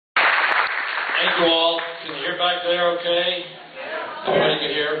Thank you all. Can you hear back there okay? Everybody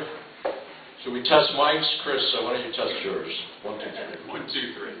can hear? Should we test mics? Chris, why don't you test yours? 1, 2, 3. 1, 2,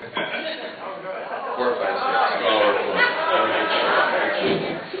 3. 4, 5,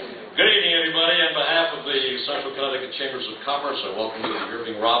 6. Good evening, everybody. On behalf of the Central Connecticut Chambers of Commerce, I welcome you to the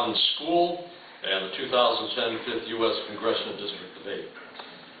Irving Robins School and the 2010 5th U.S. Congressional District Debate.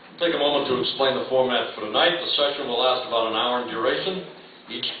 I'll take a moment to explain the format for tonight. The session will last about an hour in duration.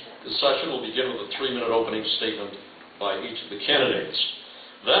 Each session will begin with a 3-minute opening statement by each of the candidates.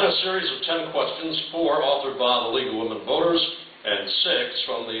 Then a series of 10 questions, 4 authored by the League of Women Voters and 6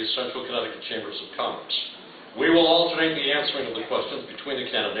 from the Central Connecticut Chambers of Commerce. We will alternate the answering of the questions between the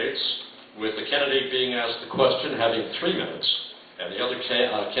candidates, with the candidate being asked the question having 3 minutes and the other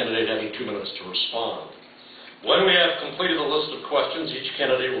candidate having 2 minutes to respond. When we have completed the list of questions, each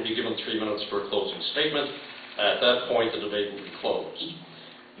candidate will be given 3 minutes for a closing statement. At that point, the debate will be closed.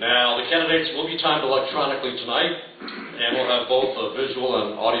 Now, the candidates will be timed electronically tonight, and we'll have both a visual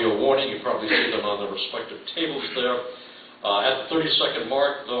and audio warning. You probably see them on their respective tables there. At the 30-second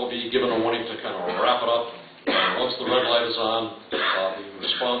mark, they'll be given a warning to kind of wrap it up. And once the red light is on, the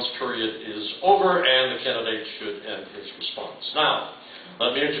response period is over, and the candidate should end his response. Now,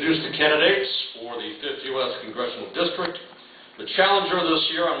 let me introduce the candidates for the 5th U.S. Congressional District. The challenger this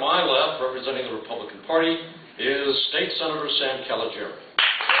year on my left, representing the Republican Party, is State Senator Sam Caligiuri.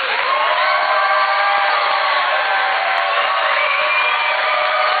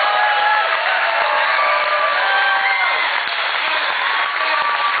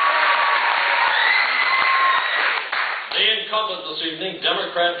 This evening,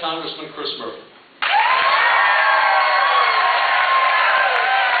 Democrat Congressman Chris Murphy.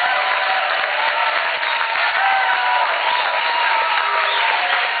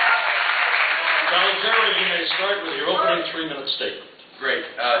 Caligiuri, you may start with your opening 3-minute statement. Great.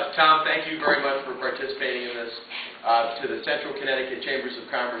 Tom, thank you very much for participating in this. To the Central Connecticut Chambers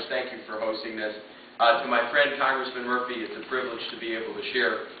of Commerce, thank you for hosting this. To my friend Congressman Murphy, it's a privilege to be able to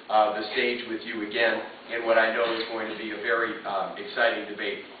share the stage with you again in what I know is going to be a very exciting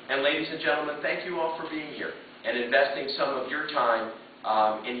debate. And ladies and gentlemen, thank you all for being here and investing some of your time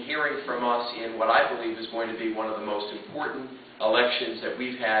in hearing from us in what I believe is going to be one of the most important elections that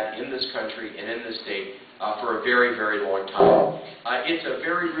we've had in this country and in this state for a very, very long time. It's a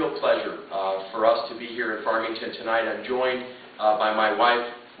very real pleasure for us to be here in Farmington tonight. I'm joined by my wife,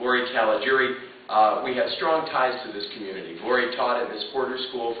 Lori Caligiuri. We have strong ties to this community. Lori taught at Miss Porter's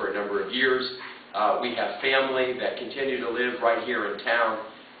School for a number of years. We have family that continue to live right here in town.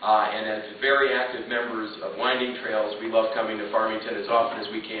 And as very active members of Winding Trails, we love coming to Farmington as often as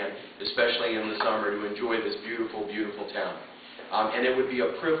we can, especially in the summer, to enjoy this beautiful, beautiful town. And it would be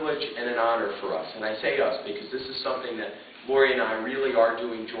a privilege and an honor for us. And I say us because this is something that Lori and I really are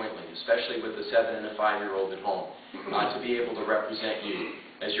doing jointly, especially with the 7- and 5-year-old at home, to be able to represent you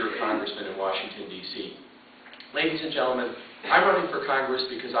as your congressman in Washington, D.C. Ladies and gentlemen, I'm running for Congress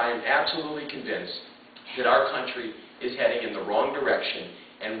because I am absolutely convinced that our country is heading in the wrong direction,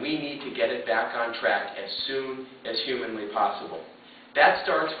 and we need to get it back on track as soon as humanly possible. That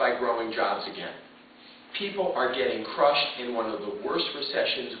starts by growing jobs again. People are getting crushed in one of the worst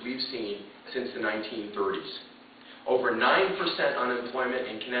recessions we've seen since the 1930s. Over 9% unemployment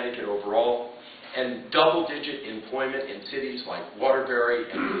in Connecticut overall, and double-digit employment in cities like Waterbury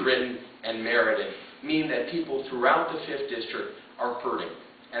and Britain and Meriden mean that people throughout the 5th District are hurting,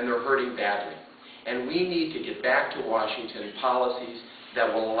 and they're hurting badly. And we need to get back to Washington policies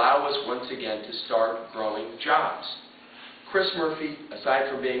that will allow us once again to start growing jobs. Chris Murphy, aside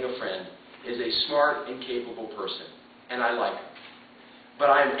from being a friend, is a smart and capable person, and I like him. But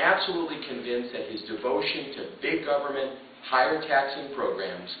I am absolutely convinced that his devotion to big government, higher taxing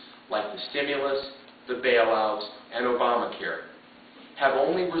programs like the stimulus, the bailouts, and Obamacare have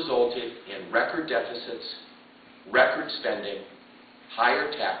only resulted in record deficits, record spending, higher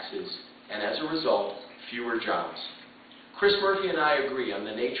taxes, and as a result, fewer jobs. Chris Murphy and I agree on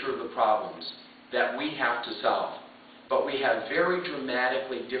the nature of the problems that we have to solve, but we have very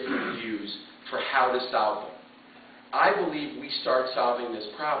dramatically different views for how to solve them. I believe we start solving this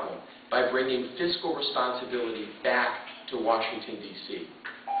problem by bringing fiscal responsibility back to Washington, D.C.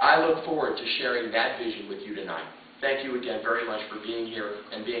 I look forward to sharing that vision with you tonight. Thank you again very much for being here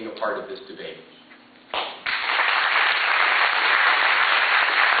and being a part of this debate. 3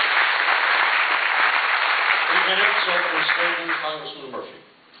 minutes, opening statement, Congressman Murphy.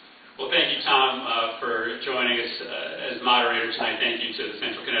 Well, thank you, Tom, for joining us as moderator tonight. Thank you to the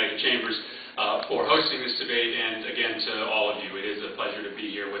Central Connecticut Chambers for hosting this debate, and again to all of you. It is a pleasure to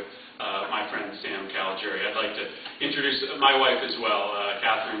be here with my friend Sam Caligiuri. I'd like to introduce my wife as well.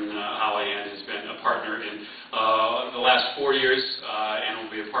 Catherine Hollyan has been partner in the last 4 years and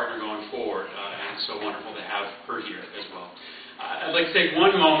will be a partner going forward. And it's so wonderful to have her here as well. I'd like to take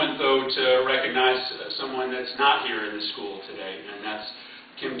one moment, though, to recognize someone that's not here in the school today, and that's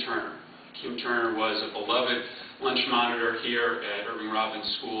Kim Turner. Kim Turner was a beloved lunch monitor here at Irving Robbins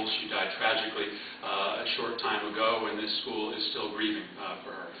School. She died tragically a short time ago, and this school is still grieving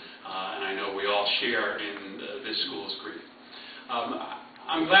for her. And I know we all share in this school's grief.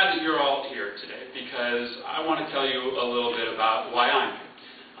 I'm glad that you're all here today because I want to tell you a little bit about why I'm here.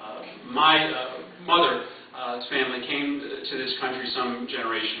 My mother's family came to this country some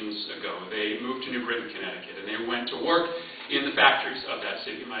generations ago. They moved to New Britain, Connecticut, and they went to work in the factories of that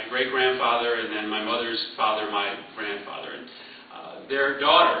city. My great-grandfather and then my mother's father, my grandfather. And their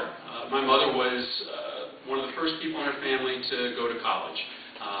daughter, my mother was one of the first people in her family to go to college,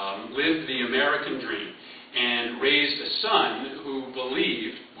 lived the American dream, and raised a son who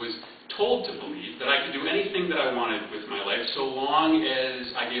was told to believe that I could do anything that I wanted with my life so long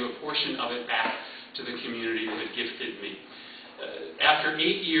as I gave a portion of it back to the community that had gifted me. After 8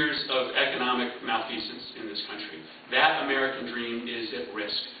 years of economic malfeasance in this country, that American dream is at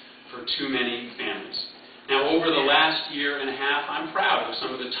risk for too many families. Now, over the last year and a half, I'm proud of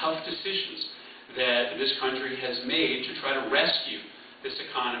some of the tough decisions that this country has made to try to rescue this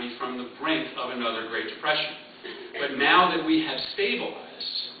economy from the brink of another Great Depression. But now that we have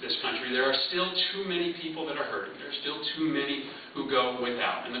stabilized this country, there are still too many people that are hurting. There are still too many who go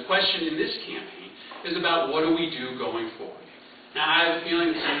without. And the question in this campaign is about what do we do going forward. Now, I have a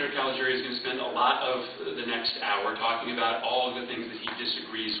feeling that Senator Callegari is going to spend a lot of the next hour talking about all of the things that he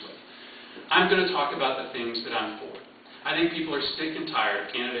disagrees with. I'm going to talk about the things that I'm for. I think people are sick and tired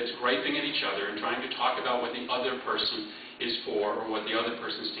of candidates griping at each other and trying to talk about what the other person is for or what the other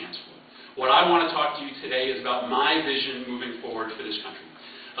person stands for. What I want to talk to you today is about my vision moving forward for this country.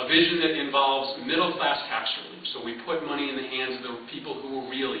 A vision that involves middle-class tax relief, so we put money in the hands of the people who will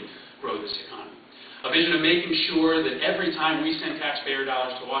really grow this economy. A vision of making sure that every time we send taxpayer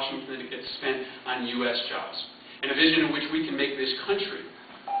dollars to Washington, that it gets spent on U.S. jobs. And a vision in which we can make this country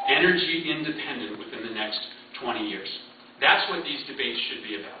energy independent within the next 20 years. That's what these debates should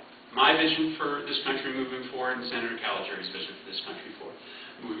be about. My vision for this country moving forward and Senator Callegari's vision for this country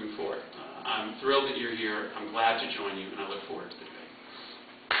moving forward. I'm thrilled that you're here. I'm glad to join you, and I look forward to the debate.